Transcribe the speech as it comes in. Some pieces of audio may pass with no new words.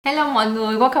Hello mọi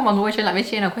người, welcome mọi người quay trở lại với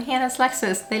channel của Hannah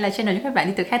Slexus. Đây là channel giúp các bạn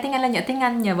đi từ khai tiếng Anh lên nhận tiếng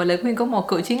Anh nhờ vào lời khuyên của một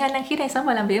cựu chuyên Anh năng khiết đang sống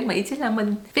và làm việc ở Mỹ, chính là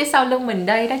mình. Phía sau lưng mình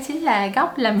đây đó chính là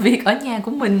góc làm việc ở nhà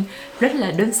của mình, rất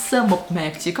là đơn sơ mộc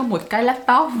mạc, chỉ có một cái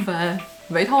laptop và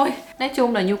vậy thôi. Nói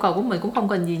chung là nhu cầu của mình cũng không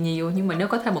cần gì nhiều, nhưng mà nếu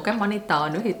có thêm một cái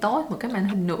monitor nữa thì tốt, một cái màn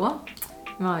hình nữa.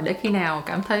 Mà để khi nào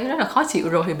cảm thấy rất là khó chịu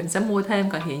rồi thì mình sẽ mua thêm,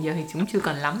 còn hiện giờ thì cũng chưa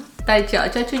cần lắm. Tài trợ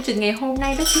cho chương trình ngày hôm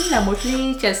nay đó chính là một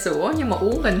ly trà sữa, nhưng mà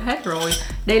uống gần hết rồi.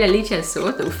 Đây là ly trà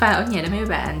sữa tự pha ở nhà đó mấy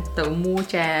bạn, tự mua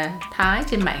trà Thái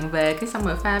trên mạng về, cái xong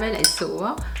rồi pha với lại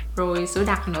sữa, rồi sữa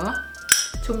đặc nữa.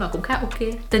 Chung là cũng khá ok.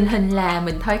 Tình hình là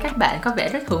mình thấy các bạn có vẻ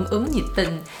rất hưởng ứng nhiệt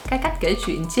tình cái cách kể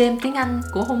chuyện Chêm tiếng Anh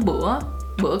của hôm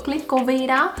bữa clip Covid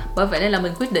đó. Bởi vậy nên là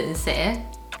mình quyết định sẽ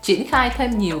triển khai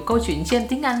thêm nhiều câu chuyện Chêm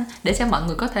tiếng Anh để cho mọi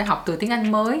người có thể học từ tiếng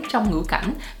Anh mới trong ngữ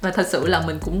cảnh. Và thật sự là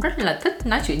mình cũng rất là thích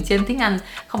nói chuyện Chêm tiếng Anh.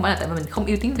 Không phải là tại vì mình không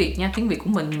yêu tiếng Việt nha, tiếng Việt của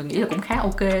mình nghĩ là cũng khá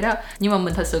ok đó. Nhưng mà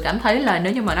mình thật sự cảm thấy là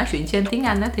nếu như mà nói chuyện Chêm tiếng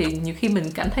Anh á, thì nhiều khi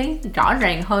mình cảm thấy rõ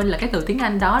ràng hơn là cái từ tiếng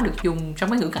Anh đó được dùng trong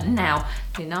cái ngữ cảnh nào,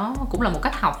 thì nó cũng là một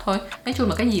cách học thôi. Nói chung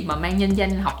là cái gì mà mang nhân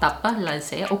danh học tập á, là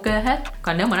sẽ ok hết.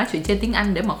 Còn nếu mà nói chuyện Chêm tiếng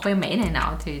Anh để mà khoe mẽ này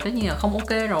nọ thì tất nhiên là không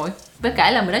ok rồi. Với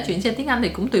cả là mình nói chuyện trên tiếng Anh thì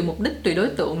cũng tùy mục đích, tùy đối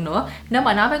tượng nữa. Nếu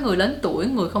mà nói với người lớn tuổi,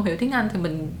 người không hiểu tiếng Anh thì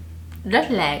mình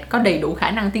rất là có đầy đủ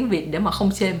khả năng tiếng Việt để mà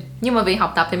không chêm. Nhưng mà vì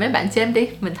học tập thì mấy bạn chêm đi,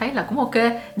 mình thấy là cũng ok,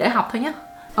 để học thôi nhé.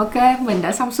 Ok, mình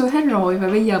đã xong xuôi hết rồi và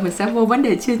bây giờ mình sẽ vô vấn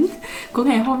đề chính của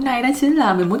ngày hôm nay, đó chính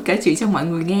là mình muốn kể chuyện cho mọi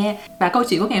người nghe. Và câu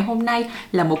chuyện của ngày hôm nay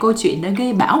là một câu chuyện đã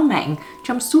gây bão mạng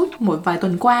trong suốt một vài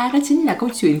tuần qua, đó chính là câu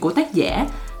chuyện của tác giả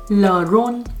L.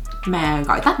 Ron, mà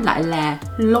gọi tắt lại là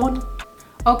Lôn.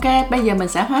 Ok, bây giờ mình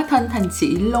sẽ hóa thân thành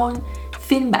chị Lôn,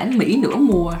 phiên bản Mỹ nửa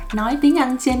mùa, nói tiếng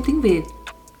Anh chêm tiếng Việt.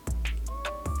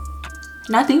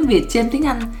 Nói tiếng Việt chêm tiếng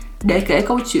Anh để kể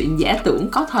câu chuyện giả tưởng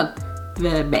có thật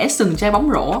về bẻ sừng trai bóng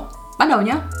rổ. Bắt đầu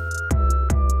nhé!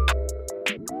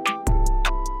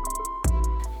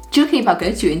 Trước khi vào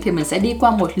kể chuyện thì mình sẽ đi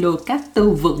qua một lượt các từ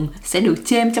vựng sẽ được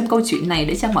chêm trong câu chuyện này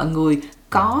để cho mọi người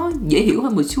có dễ hiểu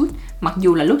hơn một chút. Mặc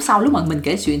dù là lúc mà mình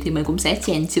kể chuyện thì mình cũng sẽ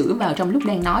chèn chữ vào trong lúc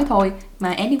đang nói thôi.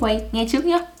 Mà anyway, nghe trước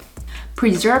nhé.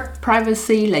 Preserve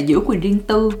privacy là giữ quyền riêng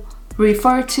tư.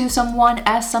 Refer to someone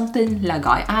as something là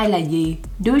gọi ai là gì.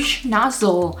 Douche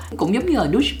nozzle cũng giống như là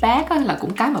douchebag á, là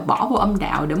cũng cái mà bỏ vô âm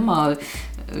đạo để mà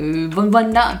vân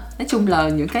vân đó. Nói chung là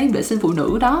những cái vệ sinh phụ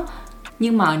nữ đó.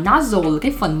 Nhưng mà nozzle là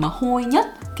cái phần mà hôi nhất,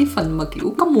 cái phần mà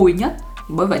kiểu có mùi nhất.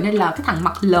 Bởi vậy nên là cái thằng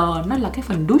mặt L nó là cái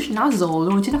phần douche nozzle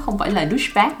luôn, chứ nó không phải là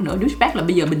douchebag nữa. Douchebag là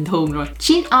bây giờ bình thường rồi.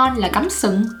 Cheat on là cắm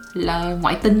sừng, là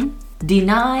ngoại tình.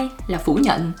 Deny là phủ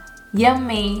nhận.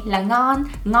 Yummy là ngon,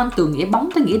 ngon từ nghĩa bóng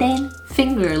tới nghĩa đen.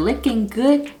 Finger licking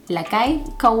good là cái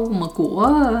câu mà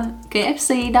của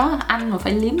KFC đó, ăn mà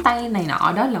phải liếm tay này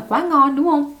nọ đó là quá ngon đúng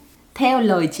không? Theo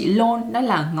lời chị Lôn đó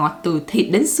là ngọt từ thịt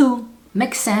đến xương.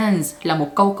 Make sense là một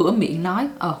câu cửa miệng nói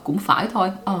cũng phải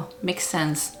thôi, make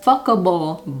sense.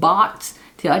 Fuckable, bot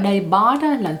thì ở đây bot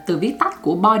là từ viết tắt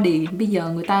của body. Bây giờ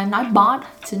người ta nói bot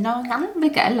thì nó ngắn với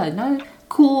cả lời nó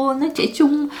cool, nó trẻ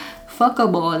trung.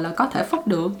 Fuckable là có thể fuck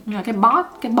được, nhưng mà cái bot,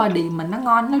 cái body mình nó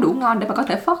ngon, nó đủ ngon để mà có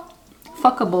thể fuck.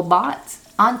 Fuckable bot.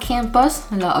 On campus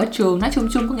là ở trường, nói chung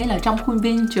có nghĩa là trong khuôn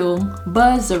viên trường.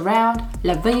 Buzz around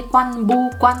là vây quanh, bu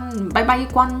quanh, bay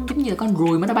quanh, giống như là con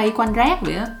ruồi mà nó bay quanh rác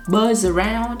vậy á. Buzz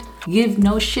around. Give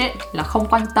no shit là không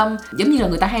quan tâm, giống như là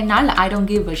người ta hay nói là I don't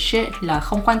give a shit là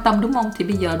không quan tâm đúng không? Thì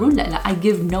bây giờ rút lại là I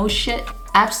give no shit.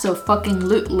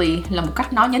 Absolutely là một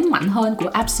cách nói nhấn mạnh hơn của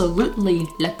absolutely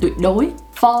là tuyệt đối.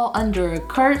 Fall under a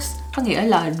curse có nghĩa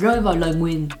là rơi vào lời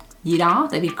nguyền gì đó,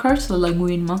 tại vì curse là lời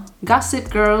nguyền mà. Gossip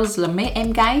girls là mấy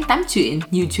em gái tám chuyện,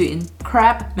 nhiều chuyện.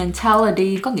 Crab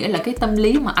mentality có nghĩa là cái tâm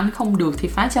lý mà ăn không được thì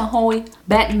phá cho hôi.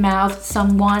 Badmouth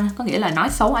someone có nghĩa là nói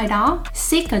xấu ai đó.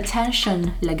 Seek attention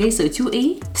là gây sự chú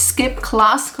ý. Skip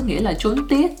class có nghĩa là trốn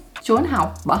tiết, trốn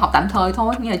học, bỏ học tạm thời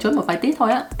thôi, nghĩa là trốn một vài tiết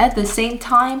thôi á. At the same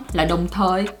time là đồng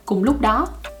thời, cùng lúc đó.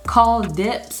 Call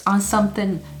dibs on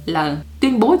something là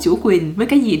tuyên bố chủ quyền với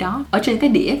cái gì đó. Ở trên cái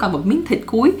đĩa còn một miếng thịt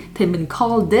cuối thì mình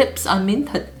call dibs on miếng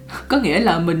thịt, có nghĩa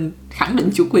là mình khẳng định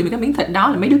chủ quyền với cái miếng thịt đó,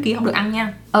 là mấy đứa kia không được ăn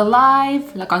nha. Alive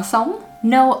là còn sống.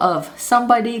 Know of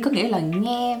somebody có nghĩa là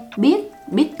nghe,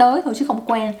 biết tới thôi chứ không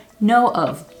quen. Know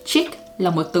of. Chick là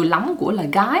một từ lắm của là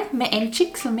gái, mấy em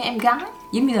chicks là mấy em gái,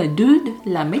 giống như là dude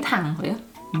là mấy thằng vậy á.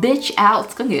 Bitch out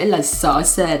có nghĩa là sợ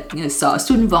sệt, nghĩa là sợ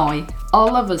xuân vòi. All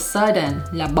of a sudden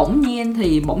là bỗng nhiên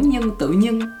thì bỗng nhân tự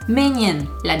nhiên. Minion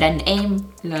là đàn em,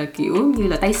 là kiểu như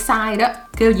là tay sai đó,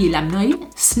 kêu gì làm nấy.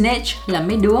 Snitch là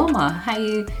mấy đứa mà hay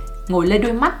ngồi lên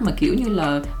đôi mắt mà kiểu như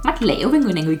là mắt lẻo với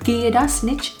người này người kia đó,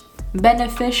 snitch.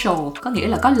 Beneficial có nghĩa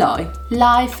là có lợi.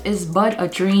 Life is but a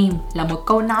dream là một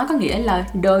câu nói có nghĩa là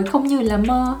đời không như là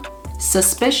mơ.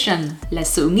 Suspicion là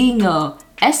sự nghi ngờ.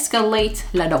 Escalate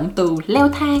là động từ leo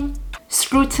thang.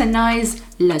 Scrutinize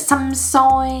là săm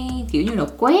soi, kiểu như là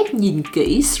quét nhìn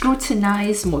kỹ.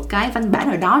 Scrutinize một cái văn bản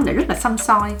nào đó là rất là săm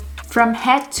soi. From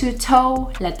head to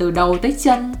toe là từ đầu tới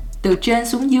chân, từ trên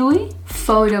xuống dưới.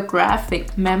 Photographic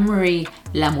memory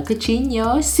là một cái trí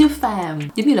nhớ siêu phàm,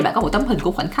 giống như là bạn có một tấm hình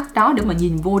của khoảnh khắc đó để mà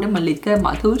nhìn vô, để mà liệt kê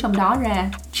mọi thứ trong đó ra.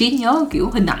 Trí nhớ kiểu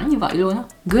hình ảnh như vậy luôn á.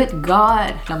 Good God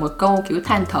là một câu kiểu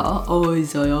than thở. Ôi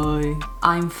trời ơi,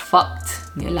 I'm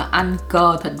fucked, nghĩa là anh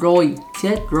cờ thật rồi,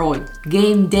 chết rồi.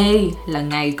 Game day là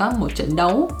ngày có một trận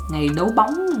đấu, ngày đấu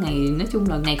bóng, ngày nói chung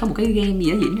là ngày có một cái game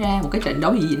gì đó diễn ra, một cái trận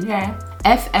đấu gì diễn ra.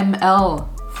 FML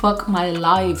fuck my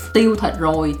life, tiêu thật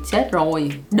rồi, chết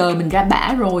rồi, đời mình ra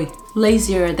bả rồi.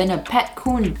 Lazier than a pet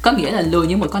coon có nghĩa là lười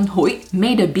như một con hủi.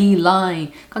 Made a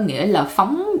beeline có nghĩa là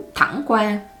phóng thẳng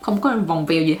qua, không có vòng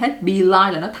vèo gì hết.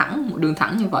 Beeline là nó thẳng, một đường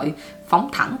thẳng như vậy, phóng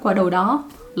thẳng qua đâu đó.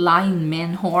 Lying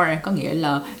man whore có nghĩa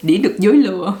là đĩ đực dối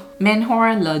lừa. Man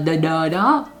whore là đờ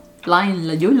đó, lying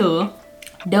là dối lừa.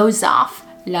 Doze off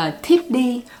là thiếp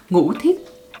đi, ngủ thiếp.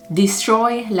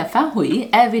 Destroy là phá hủy.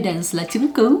 Evidence là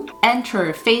chứng cứ.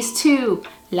 Enter phase 2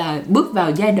 là bước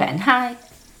vào giai đoạn 2.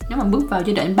 Nếu mà bước vào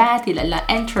giai đoạn 3 thì lại là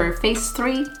enter phase 3.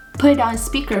 Put on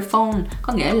speakerphone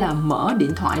có nghĩa là mở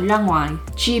điện thoại ra ngoài.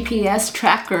 GPS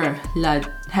tracker là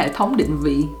hệ thống định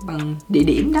vị bằng địa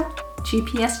điểm đó.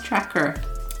 GPS tracker.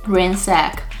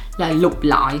 Ransack là lục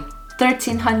lọi.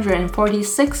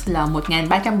 1346 là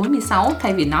 1346,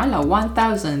 thay vì nói là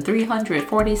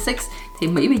 1346 thì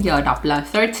Mỹ bây giờ đọc là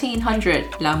 1300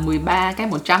 là 13 cái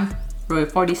 100 rồi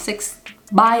 46.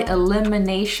 By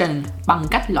elimination bằng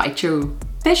cách loại trừ.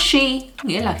 Fishy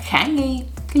nghĩa là khả nghi,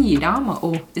 cái gì đó mà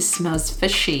it smells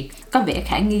fishy, có vẻ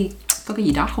khả nghi, có cái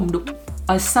gì đó không đúng.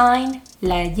 Assign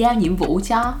là giao nhiệm vụ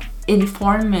cho.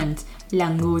 Informant là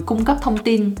người cung cấp thông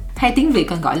tin, hay tiếng Việt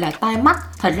còn gọi là tai mắt,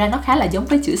 thật ra nó khá là giống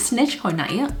với chữ snitch hồi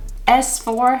nãy á. As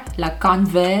for là còn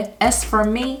về. As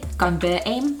for me, còn về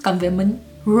em, còn về mình.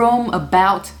 Roam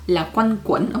about là quanh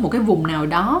quẩn ở một cái vùng nào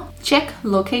đó. Check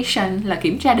location là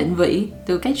kiểm tra định vị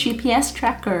từ cái GPS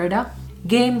tracker đó.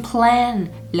 Game plan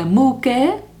là mưu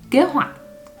kế, kế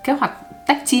hoạch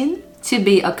tác chiến. To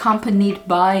be accompanied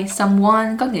by someone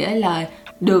có nghĩa là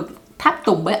được tháp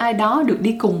tùng bởi ai đó, được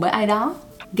đi cùng bởi ai đó.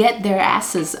 Get their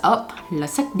asses up là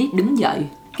xách đít đứng dậy.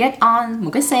 Get on một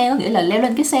cái xe có nghĩa là leo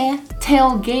lên cái xe.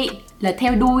 Tailgate là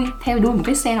theo đuôi một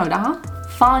cái xe nào đó.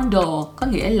 Fondle có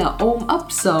nghĩa là ôm ấp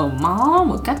sờ mó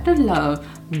một cách rất là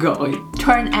gợi.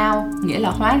 Turn out nghĩa là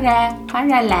hóa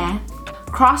ra là.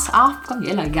 Cross off có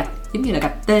nghĩa là gạch, giống như là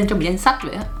gạch tên trong một danh sách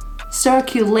vậy á.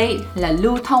 Circulate là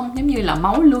lưu thông, giống như là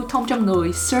máu lưu thông trong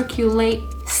người. Circulate.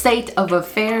 State of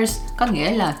affairs có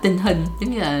nghĩa là tình hình,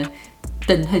 giống như là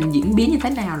tình hình diễn biến như thế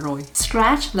nào rồi.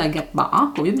 Scratch là gạch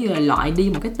bỏ, cũng giống như là loại đi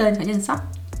một cái tên khỏi danh sách.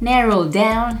 Narrow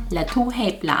down là thu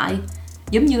hẹp lại,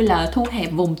 giống như là thu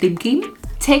hẹp vùng tìm kiếm.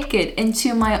 Take it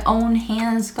into my own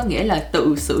hands có nghĩa là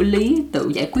tự xử lý,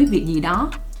 tự giải quyết việc gì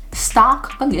đó. Stalk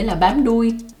có nghĩa là bám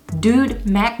đuôi. Dude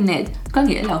magnet có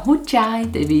nghĩa là hút trai,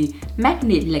 tại vì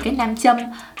magnet là cái nam châm,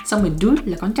 xong rồi dude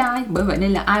là con trai, bởi vậy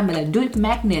nên là ai mà là dude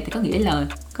magnet thì có nghĩa là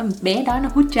có bé đó nó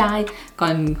hút trai,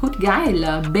 còn hút gái thì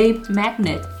là babe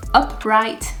magnet.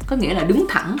 Upright có nghĩa là đứng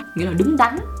thẳng, nghĩa là đứng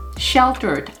đắn.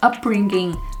 Sheltered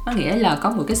upbringing có nghĩa là có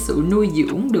một cái sự nuôi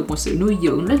dưỡng, được một sự nuôi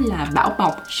dưỡng rất là bảo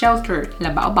bọc. Sheltered là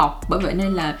bảo bọc, bởi vậy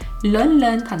nên là lớn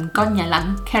lên thành con nhà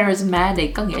lành.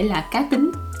 Charismatic có nghĩa là cá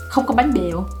tính, không có bánh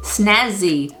bèo.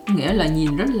 Snazzy nghĩa là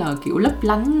nhìn rất là kiểu lấp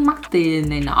lánh, mắc tiền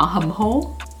này nọ, hầm hố.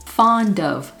 Fond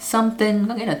of something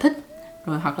có nghĩa là thích,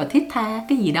 rồi hoặc là thiết tha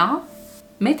cái gì đó.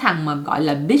 Mấy thằng mà gọi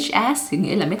là bitch ass thì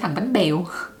nghĩa là mấy thằng bánh bèo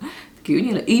kiểu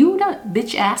như là yếu đó.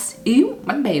 Bitch ass, yếu,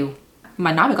 bánh bèo.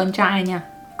 Mà nói về con trai nha,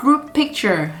 group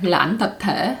picture là ảnh tập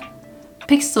thể.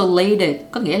 Pixelated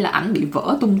có nghĩa là ảnh bị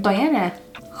vỡ tung tóe ra,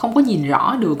 không có nhìn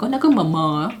rõ được, nó cứ mờ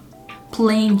mờ.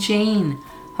 Plain Jane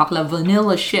hoặc là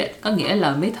vanilla shit có nghĩa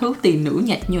là mấy thứ tiền nữ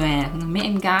nhạt nhòa, mấy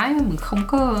em gái mình không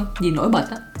có gì nổi bật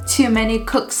á. Too many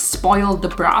cooks spoil the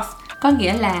broth có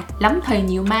nghĩa là lắm thầy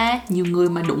nhiều ma, nhiều người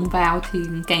mà đụng vào thì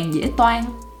càng dễ toan.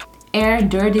 Air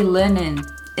dirty linen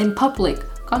in public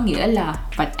có nghĩa là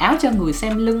vạch áo cho người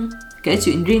xem lưng, kể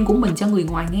chuyện riêng của mình cho người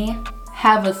ngoài nghe.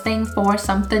 Have a thing for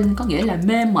something có nghĩa là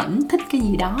mê mẩn, thích cái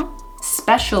gì đó.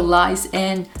 Specialize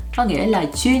in có nghĩa là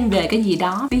chuyên về cái gì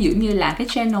đó. Ví dụ như là cái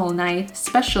channel này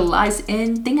specialize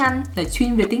in tiếng Anh là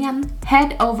chuyên về tiếng Anh.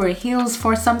 Head over heels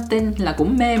for something là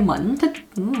cũng mê mẩn, thích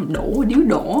điếu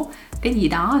đổ cái gì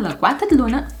đó, là quá thích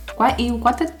luôn á, quá yêu,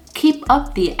 quá thích. Keep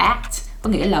up the act có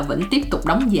nghĩa là vẫn tiếp tục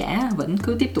đóng giả, vẫn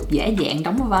cứ tiếp tục giả dạng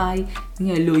đóng vai,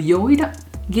 người lừa dối đó.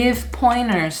 Give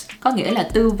pointers có nghĩa là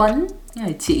tư vấn,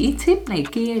 chỉ tip này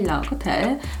kia là có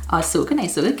thể sửa cái này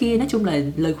sửa cái kia, nói chung là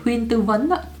lời khuyên tư vấn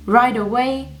đó. Right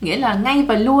away nghĩa là ngay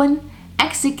và luôn.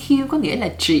 Execute có nghĩa là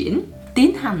triển,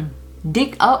 tiến hành. Dig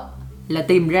up là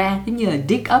tìm ra, giống như là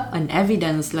dig up an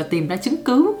evidence là tìm ra chứng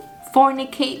cứ.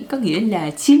 Fornicate có nghĩa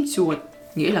là chiêm chuột,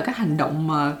 nghĩa là các hành động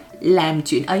mà làm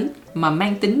chuyện ấy mà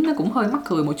mang tính nó cũng hơi mắc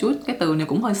cười một chút, cái từ này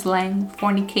cũng hơi slang.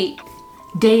 Fornicate.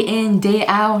 Day in, day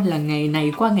out là ngày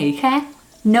này qua ngày khác.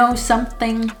 Know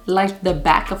something like the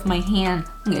back of my hand,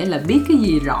 nghĩa là biết cái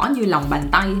gì rõ như lòng bàn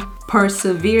tay.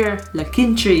 Persevere là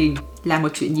kiên trì, làm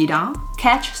một chuyện gì đó.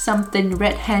 Catch something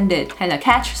red-handed hay là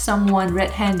catch someone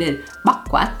red-handed, bắt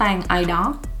quả tang ai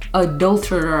đó.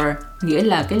 Adulterer nghĩa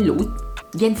là cái lũ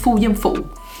gian phu dâm phụ.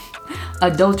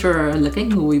 Adulterer là cái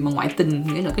người mà ngoại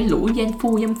tình, nghĩa là cái lũ gian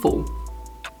phu dâm phụ.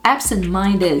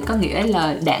 Absent-minded có nghĩa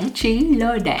là đãng trí,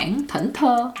 lơ đãng, thẫn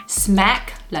thơ. Smack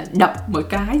là đập một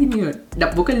cái, giống như là đập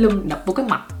vô cái lưng, đập vô cái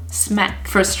mặt. Smack.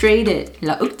 Frustrated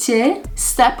là ức chế.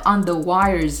 Step on the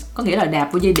wires có nghĩa là đạp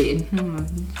vô dây điện.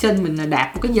 Chân mình là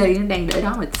đạp vô cái dây nó đang để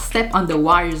đó, mà step on the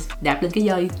wires, đạp lên cái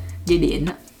dây điện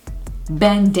đó.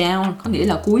 Bend down có nghĩa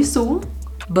là cúi xuống.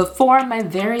 Before my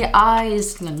very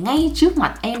eyes là ngay trước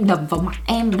mặt em, đập vào mặt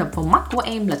em, đập vào mắt của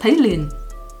em là thấy liền.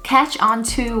 Catch on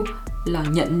to là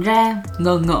nhận ra,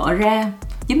 ngờ ngợ ra.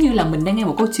 Giống như là mình đang nghe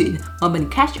một câu chuyện mà mình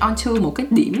catch on to một cái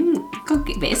điểm có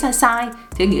vẻ sai sai,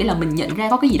 thì nghĩa là mình nhận ra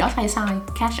có cái gì đó sai sai.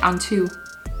 Catch on to.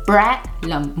 Brat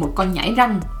là một con nhãi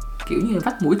ranh, kiểu như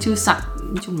vắt mũi chưa sạch,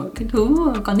 nói chung là cái thứ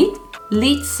con nít.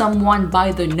 Lead someone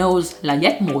by the nose là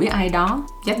dắt mũi ai đó,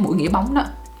 dắt mũi nghĩa bóng đó.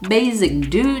 Basic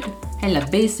dude hay là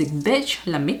basic bitch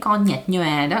là mấy con nhạt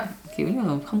nhòa đó, kiểu như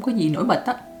là không có gì nổi bật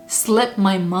đó. Slip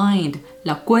my mind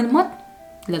là quên mất,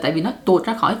 là tại vì nó tuột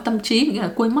ra khỏi tâm trí, nghĩa là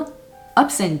quên mất.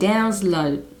 Ups and downs là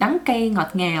đắng cay ngọt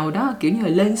ngào đó, kiểu như là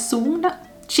lên xuống đó.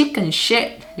 Chicken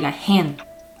shit là hèn.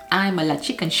 Ai mà là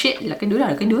chicken shit là cái đứa đó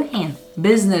là cái đứa hèn.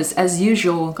 Business as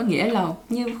usual có nghĩa là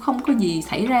như không có gì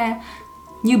xảy ra,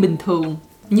 như bình thường,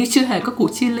 như chưa hề có cuộc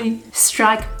chia ly.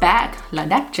 Strike back là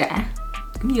đáp trả,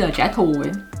 cũng như là trả thù vậy.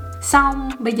 Xong,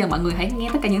 bây giờ mọi người hãy nghe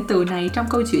tất cả những từ này trong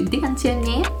câu chuyện Tiếng Anh Chêm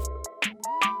nhé.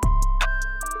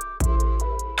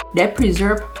 Để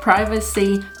preserve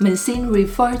privacy, mình xin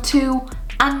refer to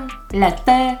anh là T.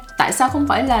 Tại sao không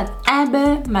phải là AB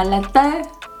mà là T?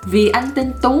 Vì anh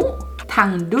tên Tú,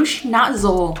 thằng douche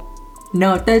nozzle,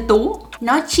 NT Tú.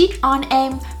 Nó cheat on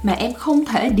em mà em không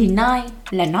thể deny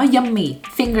là nó yummy.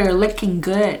 Finger licking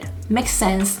good. Make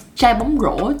sense. Trai bóng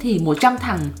rổ thì 100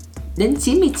 thằng đến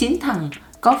 99 thằng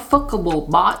có fuckable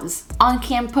bots. On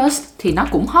campus thì nó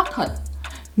cũng hot thật.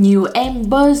 Nhiều em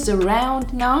buzz around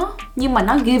nó, nhưng mà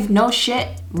nó give no shit.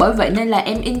 Bởi vậy nên là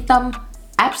em yên tâm.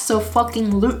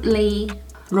 Absolutely.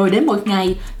 Rồi đến một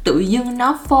ngày, tự dưng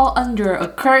nó fall under a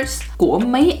curse của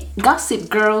mấy gossip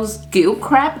girls kiểu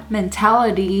crab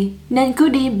mentality, nên cứ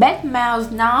đi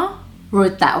badmouth nó, rồi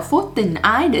tạo phốt tình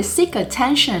ái để seek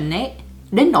attention ấy.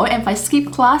 Đến nỗi em phải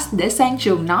skip class để sang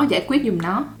trường nó giải quyết giùm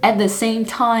nó. At the same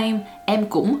time, em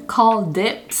cũng call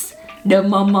dibs.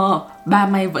 Ba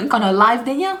mày vẫn còn alive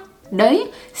đấy nhá.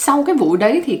 Đấy, sau cái vụ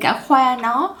đấy thì cả khoa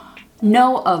nó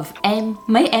know of em,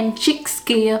 mấy em chicks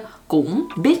kia cũng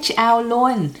bitch out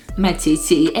luôn. Mà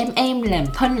chị em làm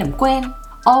thân làm quen.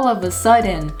 All of a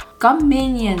sudden, có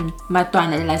minion mà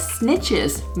toàn lại là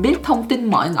snitches, biết thông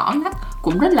tin mọi ngõ ngách,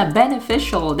 cũng rất là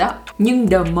beneficial đó. Nhưng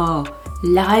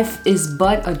life is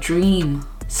but a dream.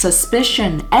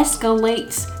 Suspicion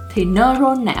escalates thì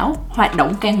neuron não hoạt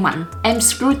động càng mạnh. Em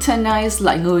scrutinize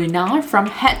lại người nó from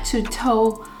head to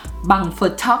toe bằng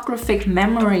photographic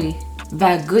memory.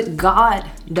 Và good God,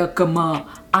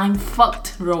 I'm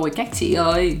fucked rồi các chị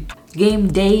ơi. Game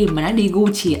day mà nó đi gu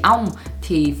chì ong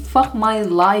thì fuck my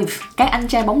life. Các anh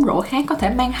trai bóng rổ khác có thể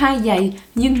mang 2 giày,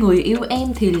 nhưng người yêu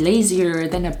em thì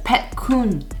lazier than a pet coon.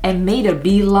 Em made a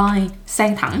beeline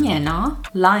sang thẳng nhà nó.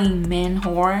 Lying man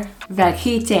whore. Và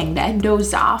khi chàng đã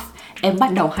doze off, em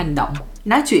bắt đầu hành động.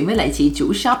 Nói chuyện với lại chị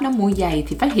chủ shop nó mua giày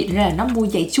thì phát hiện ra là nó mua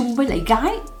giày chung với lại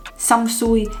gái. Xong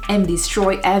xuôi, em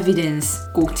destroy evidence.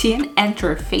 Cuộc chiến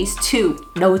enter phase 2.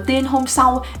 Đầu tiên hôm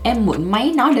sau, em mượn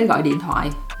máy nó để gọi điện thoại.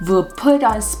 Vừa put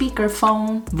on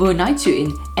speakerphone, vừa nói chuyện,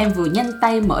 em vừa nhanh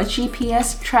tay mở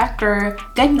GPS tracker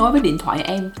kết nối với điện thoại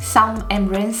em. Xong em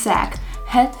ransack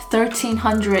hết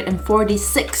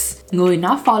 1346 người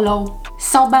nó follow.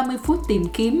 Sau 30 phút tìm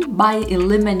kiếm by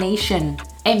elimination,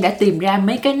 em đã tìm ra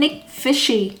mấy cái nick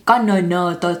fishy, có NN,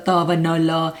 tờ và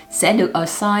NL sẽ được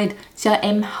assign cho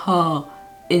em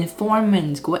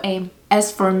informant của em.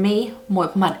 As for me,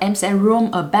 một mặt em sẽ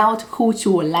roam about khu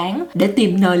chùa láng để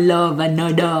tìm NL và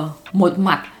ND. Một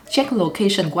mặt check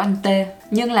location của anh T.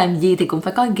 Nhưng làm gì thì cũng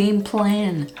phải có game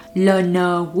plan. LN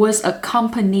was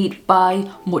accompanied by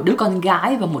một đứa con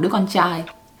gái và một đứa con trai.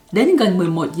 Đến gần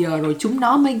 11 giờ rồi chúng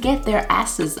nó mới get their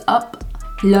asses up.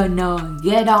 LN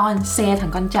get on xe thằng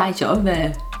con trai trở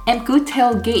về. Em cứ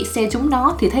tailgate xe chúng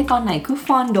nó thì thấy con này cứ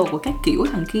fondle của các kiểu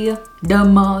thằng kia.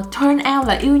 DM turn out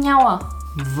là yêu nhau à?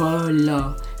 VL.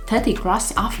 Thế thì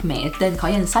cross off mẹ tên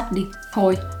khỏi danh sách đi.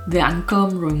 Thôi, về ăn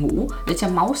cơm rồi ngủ để cho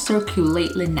máu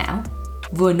circulate lên não.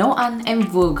 Vừa nấu ăn, em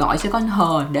vừa gọi cho con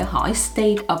Hờ để hỏi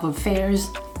state of affairs.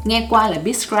 Nghe qua là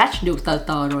biết scratch được tờ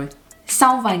tờ rồi.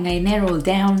 Sau vài ngày narrow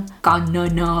down, còn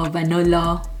NN và NL.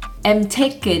 Em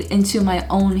take it into my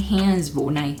own hands vụ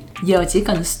này. Giờ chỉ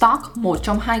cần stock một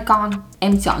trong hai con.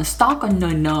 Em chọn stock con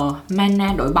NN,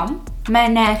 mana đổi bóng.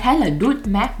 Mana khá là dude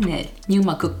magnet nhưng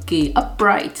mà cực kỳ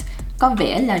upright. Có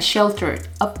vẻ là sheltered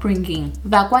upbringing.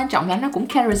 Và quan trọng là nó cũng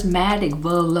charismatic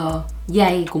VL.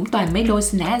 Giày cũng toàn mấy đôi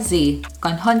snazzy,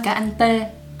 còn hơn cả anh T.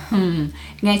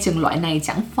 Nghe chừng loại này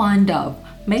chẳng fond of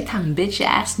mấy thằng bitch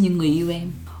ass như người yêu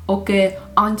em. Ok,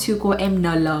 on to cô em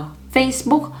NL.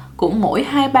 Facebook cũng mỗi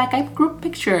 2-3 cái group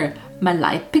picture mà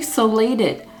lại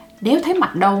pixelated. Đéo thấy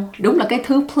mặt đâu, đúng là cái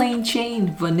thứ plain Jane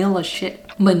vanilla shit.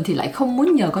 Mình thì lại không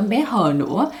muốn nhờ con bé Hờ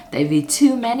nữa, tại vì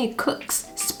too many cooks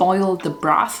spoil the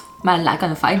broth, mà lại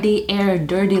còn phải đi air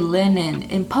dirty linen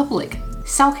in public.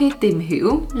 Sau khi tìm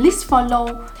hiểu list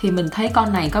follow thì mình thấy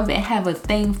con này có vẻ have a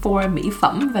thing for mỹ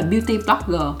phẩm và beauty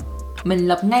blogger. Mình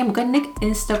lập ngay một cái nick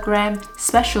Instagram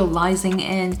specializing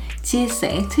in chia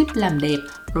sẻ tip làm đẹp,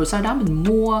 rồi sau đó mình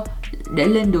mua để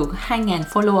lên được 2.000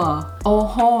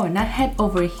 follower. Nó head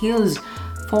over heels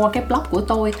for cái blog của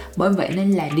tôi, bởi vậy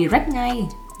nên là direct ngay.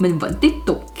 Mình vẫn tiếp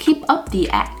tục keep up the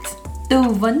act, tư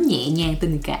vấn nhẹ nhàng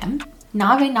tình cảm.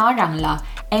 Nói với nó rằng là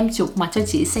em chụp mặt cho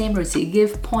chị xem rồi chị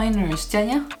give pointers cho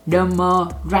nhé. Demo,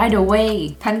 right away.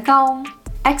 Thành công.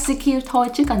 Execute thôi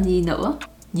chứ còn gì nữa.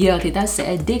 Giờ thì ta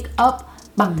sẽ dig up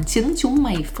bằng chứng chúng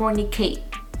mày fornicate.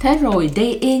 Thế rồi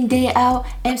day in day out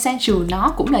em sang trường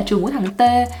nó cũng là trường của thằng T,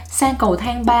 sang cầu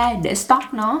thang 3 để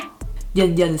stalk nó.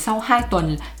 Dần dần sau 2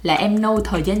 tuần là em know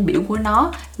thời gian biểu của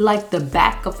nó like the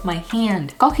back of my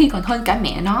hand, có khi còn hơn cả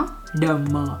mẹ nó. Đờm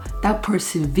mờ, tao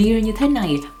persevere như thế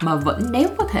này mà vẫn đéo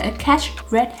có thể catch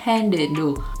red-handed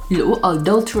được. Lũ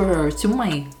adulterer chúng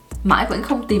mày. Mãi vẫn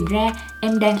không tìm ra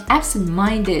em đang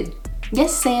absent-minded. Dắt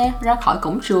xe ra khỏi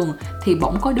cổng trường thì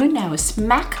bỗng có đứa nào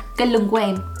smack cái lưng của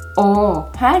em. Ồ,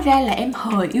 hóa ra là em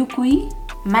Hờ yêu quý.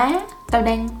 Má, tao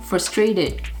đang frustrated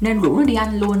nên rủ nó đi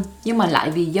ăn luôn. Nhưng mà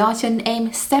lại vì do chân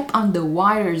em step on the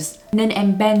wires nên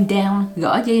em bend down,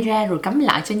 gỡ dây ra rồi cắm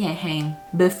lại cho nhà hàng.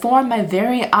 Before my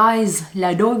very eyes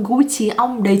là đôi Gucci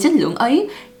ong đầy chất lượng ấy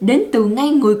đến từ ngay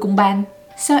người cùng bàn.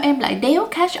 Sao em lại đéo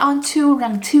catch on to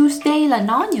rằng Tuesday là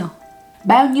nó nhỉ?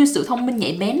 Bao nhiêu sự thông minh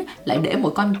nhạy bén lại để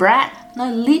một con brat nó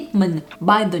lead mình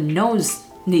by the nose.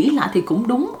 Nghĩ lại thì cũng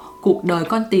đúng, cuộc đời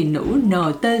con tỳ nữ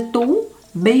NT Tú,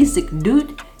 basic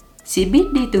dude, chỉ biết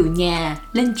đi từ nhà,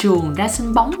 lên trường, ra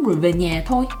sân bóng rồi về nhà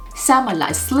thôi. Sao mà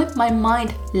lại slip my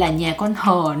mind là nhà con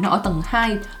Hờ nó ở tầng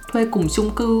 2, thuê cùng chung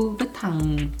cư với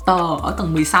thằng Tờ ở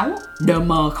tầng 16.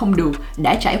 DM không được,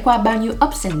 đã trải qua bao nhiêu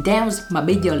ups and downs mà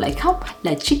bây giờ lại khóc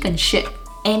là chicken shit.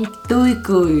 Em tươi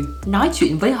cười, nói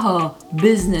chuyện với Hờ,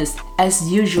 business as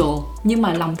usual. Nhưng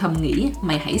mà lòng thầm nghĩ,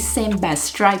 mày hãy xem bà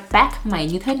strike back mày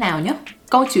như thế nào nhé.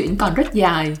 Câu chuyện còn rất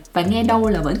dài và nghe đâu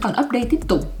là vẫn còn update tiếp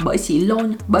tục bởi chị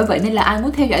Lôn. Bởi vậy nên là ai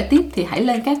muốn theo dõi tiếp thì hãy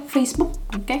lên các Facebook,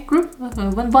 các group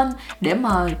vân vân để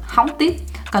mà hóng tiếp.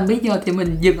 Còn bây giờ thì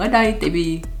mình dừng ở đây tại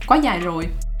vì quá dài rồi.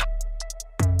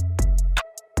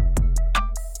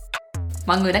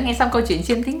 Mọi người đã nghe xong câu chuyện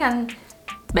Chêm tiếng Anh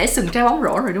bể sừng trai bóng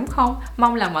rổ rồi đúng không?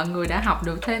 Mong là mọi người đã học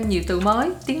được thêm nhiều từ mới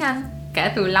tiếng Anh,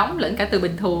 cả từ lóng lẫn cả từ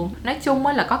bình thường. Nói chung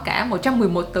là có cả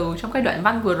 111 từ trong cái đoạn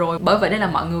văn vừa rồi. Bởi vậy nên là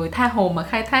mọi người tha hồ mà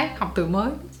khai thác học từ mới.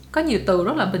 Có nhiều từ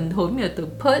rất là bình thường như là từ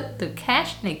put, từ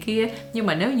cash này kia, nhưng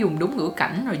mà nếu dùng đúng ngữ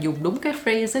cảnh rồi dùng đúng cái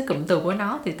phrase, cái cụm từ của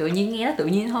nó thì tự nhiên nghe nó tự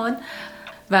nhiên hơn.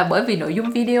 Và bởi vì nội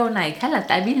dung video này khá là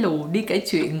tải bí lù, đi kể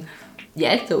chuyện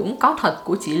giả tưởng có thật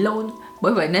của chị Lôn,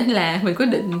 bởi vậy nên là mình quyết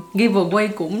định giveaway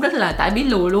cũng rất là tải bí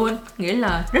lù luôn. Nghĩa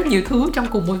là rất nhiều thứ trong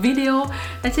cùng một video.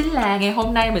 Đó chính là ngày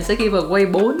hôm nay mình sẽ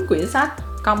giveaway 4 quyển sách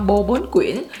combo 4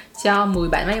 quyển cho 10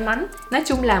 bạn may mắn. Nói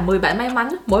chung là 10 bạn may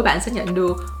mắn, mỗi bạn sẽ nhận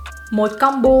được một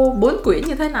combo 4 quyển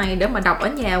như thế này để mà đọc ở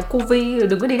nhà cô Vi,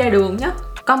 đừng có đi ra đường nhé.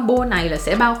 Combo này là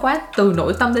sẽ bao quát từ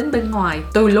nội tâm đến bên ngoài,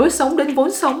 từ lối sống đến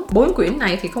vốn sống. 4 quyển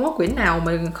này thì không có quyển nào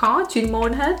mà khó chuyên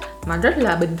môn hết, mà rất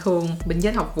là bình thường, bình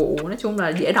dân học vụ, nói chung là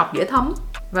dễ đọc, dễ thấm.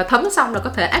 Và thấm xong là có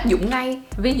thể áp dụng ngay.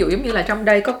 Ví dụ giống như là trong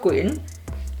đây có quyển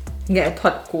Nghệ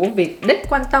thuật của việc đích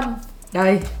quan tâm.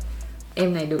 Đây,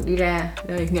 em này được đi ra.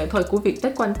 Đây, Nghệ thuật của việc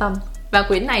đích quan tâm. Và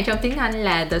quyển này trong tiếng Anh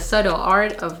là The Subtle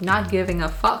Art of Not Giving a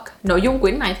Fuck. Nội dung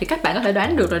quyển này thì các bạn có thể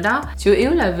đoán được rồi đó. Chủ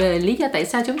yếu là về lý do tại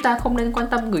sao chúng ta không nên quan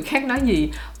tâm người khác nói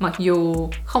gì. Mặc dù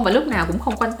không phải lúc nào cũng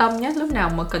không quan tâm nhé. Lúc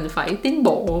nào mà cần phải tiến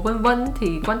bộ vân vân thì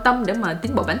quan tâm để mà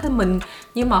tiến bộ bản thân mình.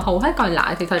 Nhưng mà hầu hết còn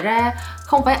lại thì thật ra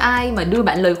không phải ai mà đưa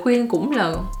bạn lời khuyên cũng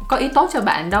là có ý tốt cho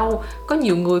bạn đâu. Có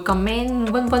nhiều người comment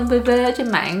vân vân vv ở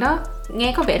trên mạng đó,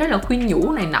 nghe có vẻ rất là khuyên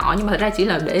nhủ này nọ, nhưng mà thật ra chỉ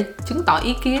là để chứng tỏ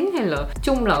ý kiến, hay là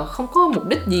chung là không có mục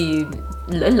đích gì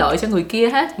lợi cho người kia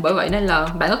hết. Bởi vậy nên là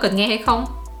bạn có cần nghe hay không?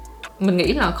 Mình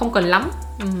nghĩ là không cần lắm.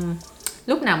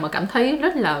 Lúc nào mà cảm thấy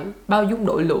rất là bao dung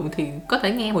độ lượng thì có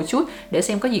thể nghe một chút để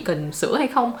xem có gì cần sửa hay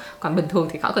không. Còn bình thường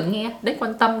thì khỏi cần nghe, để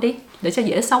quan tâm đi, để cho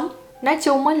dễ sống. Nói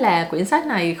chung là quyển sách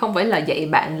này không phải là dạy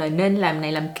bạn là nên làm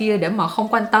này làm kia để mà không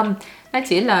quan tâm. Nó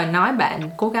chỉ là nói bạn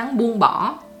cố gắng buông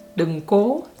bỏ, đừng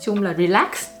cố, chung là relax,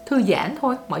 thư giãn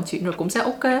thôi, mọi chuyện rồi cũng sẽ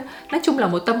ok. Nói chung là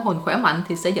một tâm hồn khỏe mạnh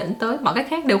thì sẽ dẫn tới mọi cái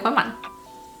khác đều khỏe mạnh.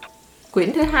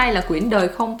 Quyển thứ hai là quyển Đời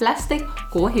không plastic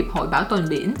của Hiệp hội Bảo tồn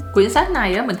biển. Quyển sách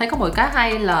này á, mình thấy có một cái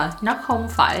hay là nó không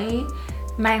phải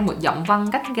mang một giọng văn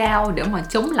gắt gao để mà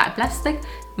chống lại plastic,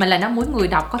 mà là nó muốn người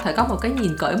đọc có thể có một cái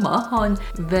nhìn cởi mở hơn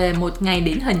về một ngày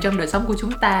điển hình trong đời sống của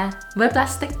chúng ta với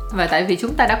plastic. Và tại vì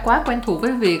chúng ta đã quá quen thuộc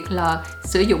với việc là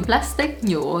sử dụng plastic,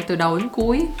 nhựa từ đầu đến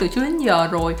cuối, từ trước đến giờ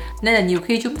rồi, nên là nhiều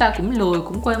khi chúng ta cũng lười,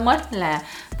 cũng quên mất là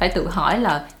phải tự hỏi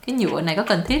là cái nhựa này có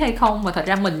cần thiết hay không. Và thật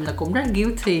ra mình là cũng rất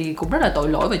guilty, cũng rất là tội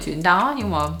lỗi về chuyện đó.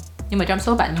 Nhưng mà trong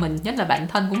số bạn mình, nhất là bạn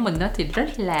thân của mình đó, thì rất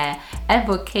là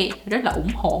advocate, rất là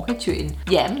ủng hộ cái chuyện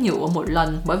giảm nhựa một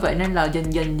lần. Bởi vậy nên là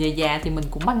dần dần về già thì mình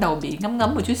cũng bắt đầu bị ngấm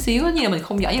một chút xíu. Như là mình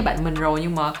không giỏi như bạn mình rồi,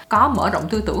 nhưng mà có mở rộng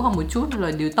tư tưởng hơn một chút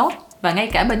là điều tốt. Và ngay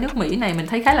cả bên nước Mỹ này mình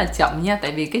thấy khá là chậm nha.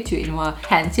 Tại vì cái chuyện mà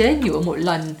hạn chế nhựa một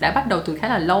lần đã bắt đầu từ khá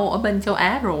là lâu ở bên châu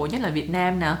Á rồi, nhất là Việt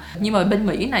Nam nè. Nhưng mà bên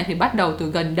Mỹ này thì bắt đầu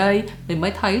từ gần đây mình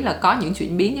mới thấy là có những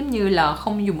chuyển biến, giống như là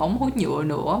không dùng ống hút nhựa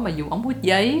nữa mà dùng ống hút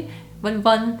giấy, vân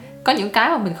vân. Có những cái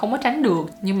mà mình không có tránh được,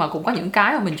 nhưng mà cũng có những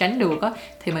cái mà mình tránh được á,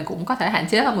 thì mình cũng có thể hạn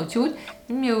chế hơn một chút.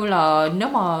 Giống như là nếu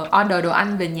mà order đồ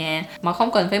ăn về nhà mà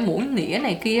không cần phải muỗng nĩa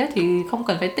này kia thì không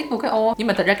cần phải tích vô cái ô. Nhưng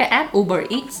mà thật ra cái app Uber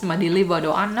Eats mà deliver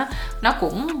đồ ăn á, nó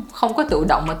cũng không có tự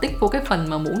động mà tích vô cái phần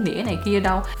mà muỗng nĩa này kia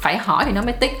đâu, phải hỏi thì nó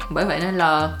mới tích. Bởi vậy nên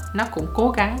là nó cũng cố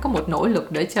gắng có một nỗ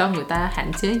lực để cho người ta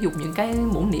hạn chế dùng những cái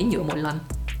muỗng nĩa nhựa một lần.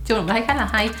 Chung là mình thấy khá là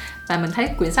hay. Và mình thấy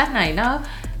quyển sách này nó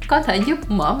có thể giúp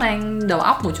mở mang đầu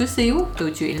óc một chút xíu,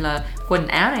 từ chuyện là quần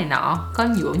áo này nọ có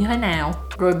nhựa như thế nào,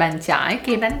 rồi bàn chải,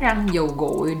 kem đánh răng, dầu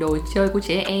gội, đồ chơi của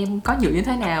trẻ em có nhựa như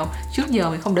thế nào. Trước giờ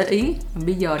mình không để ý,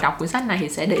 bây giờ đọc quyển sách này thì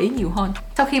sẽ để ý nhiều hơn.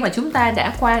 Sau khi mà chúng ta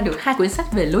đã qua được 2 quyển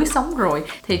sách về lối sống rồi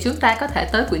thì chúng ta có thể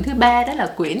tới quyển thứ 3, đó là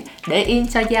quyển Để yên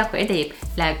cho da khỏe đẹp,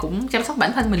 là cũng chăm sóc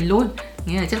bản thân mình luôn,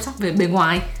 nghĩa là chăm sóc về bề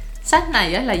ngoài. Sách này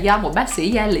là do một bác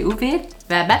sĩ da liễu viết,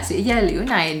 và bác sĩ da liễu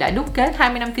này đã đúc kết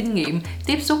 20 năm kinh nghiệm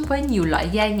tiếp xúc với nhiều loại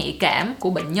da nhạy cảm của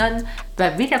bệnh nhân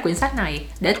và viết ra quyển sách này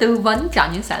để tư vấn chọn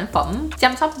những sản phẩm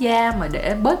chăm sóc da mà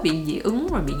để bớt bị dị ứng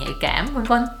rồi bị nhạy cảm vân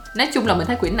vân. Nói chung là mình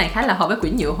thấy quyển này khá là hợp với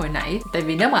quyển nhựa hồi nãy, tại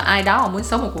vì nếu mà ai đó mà muốn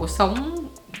sống một cuộc sống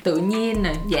tự nhiên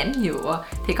nè, giảm nhựa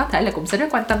thì có thể là cũng sẽ rất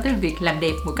quan tâm tới việc làm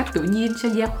đẹp một cách tự nhiên cho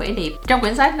da khỏe đẹp. Trong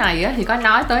quyển sách này thì có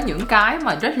nói tới những cái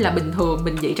mà rất là bình thường,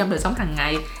 bình dị trong đời sống hàng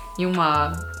ngày, nhưng mà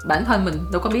bản thân mình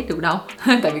đâu có biết được đâu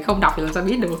tại vì không đọc thì làm sao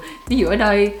biết được. Ví dụ ở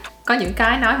đây có những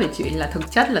cái nói về chuyện là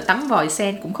thực chất là tắm vòi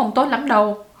sen cũng không tốt lắm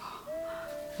đâu,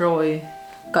 rồi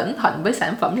cẩn thận với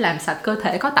sản phẩm làm sạch cơ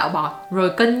thể có tạo bọt, rồi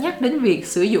cân nhắc đến việc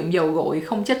sử dụng dầu gội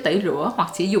không chất tẩy rửa hoặc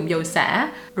chỉ dùng dầu xả,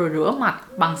 rồi rửa mặt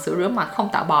bằng sữa rửa mặt không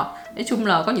tạo bọt. Nói chung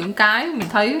là có những cái mình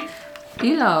thấy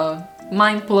ý là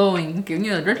mind blowing, kiểu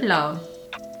như là rất là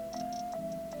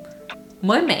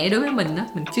mới mẻ đối với mình á.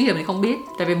 Mình trước giờ mình không biết,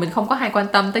 tại vì mình không có hay quan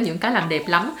tâm tới những cái làm đẹp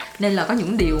lắm, nên là có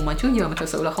những điều mà trước giờ mình thật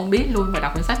sự là không biết luôn. Và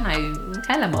đọc quyển sách này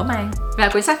khá là mở mang. Và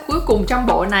quyển sách cuối cùng trong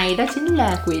bộ này đó chính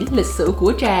là quyển Lịch sử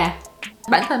của trà.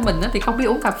 Bản thân mình thì không biết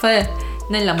uống cà phê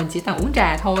nên là mình chỉ toàn uống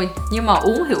trà thôi, nhưng mà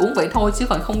uống thì uống vậy thôi chứ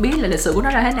còn không biết là lịch sử của nó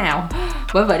ra thế nào.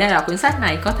 Bởi vậy nên là quyển sách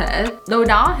này có thể đâu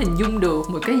đó hình dung được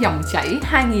một cái dòng chảy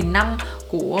 2000 năm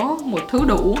của một thứ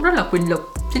đồ uống rất là quyền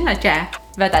lực, chính là trà.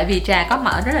 Và tại vì trà có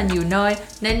mặt ở rất là nhiều nơi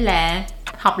nên là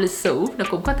học lịch sử là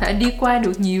cũng có thể đi qua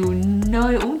được nhiều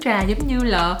nơi uống trà, giống như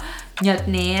là Nhật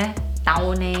nè,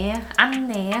 tàu nè, Anh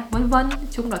nè, vân vân. Nói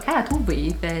chung là khá là thú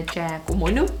vị về trà của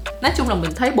mỗi nước. Nói chung là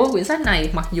mình thấy 4 quyển sách này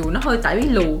mặc dù nó hơi tải bí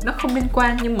lù, nó không liên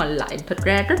quan nhưng mà lại thật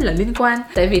ra rất là liên quan.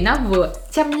 Tại vì nó vừa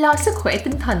chăm lo sức khỏe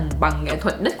tinh thần bằng nghệ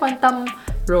thuật ít quan tâm,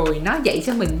 rồi nó dạy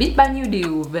cho mình biết bao nhiêu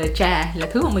điều về trà là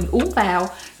thứ mà mình uống vào,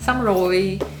 xong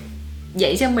rồi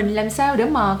dạy cho mình làm sao để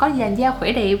mà có làn da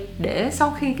khỏe đẹp, để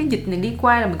sau khi cái dịch này đi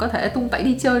qua là mình có thể tung tẩy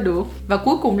đi chơi được. Và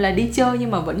cuối cùng là đi chơi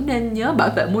nhưng mà vẫn nên nhớ bảo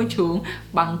vệ môi trường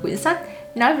bằng quyển sách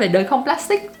nói về đời không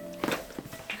plastic.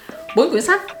 4 quyển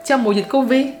sách cho mùa dịch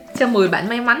Covid, cho 10 bạn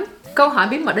may mắn. Câu hỏi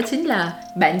bí mật đó chính là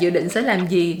bạn dự định sẽ làm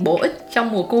gì bổ ích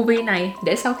trong mùa Covid này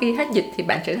để sau khi hết dịch thì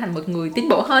bạn trở thành một người tiến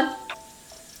bộ hơn?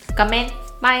 Comment.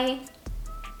 Bye.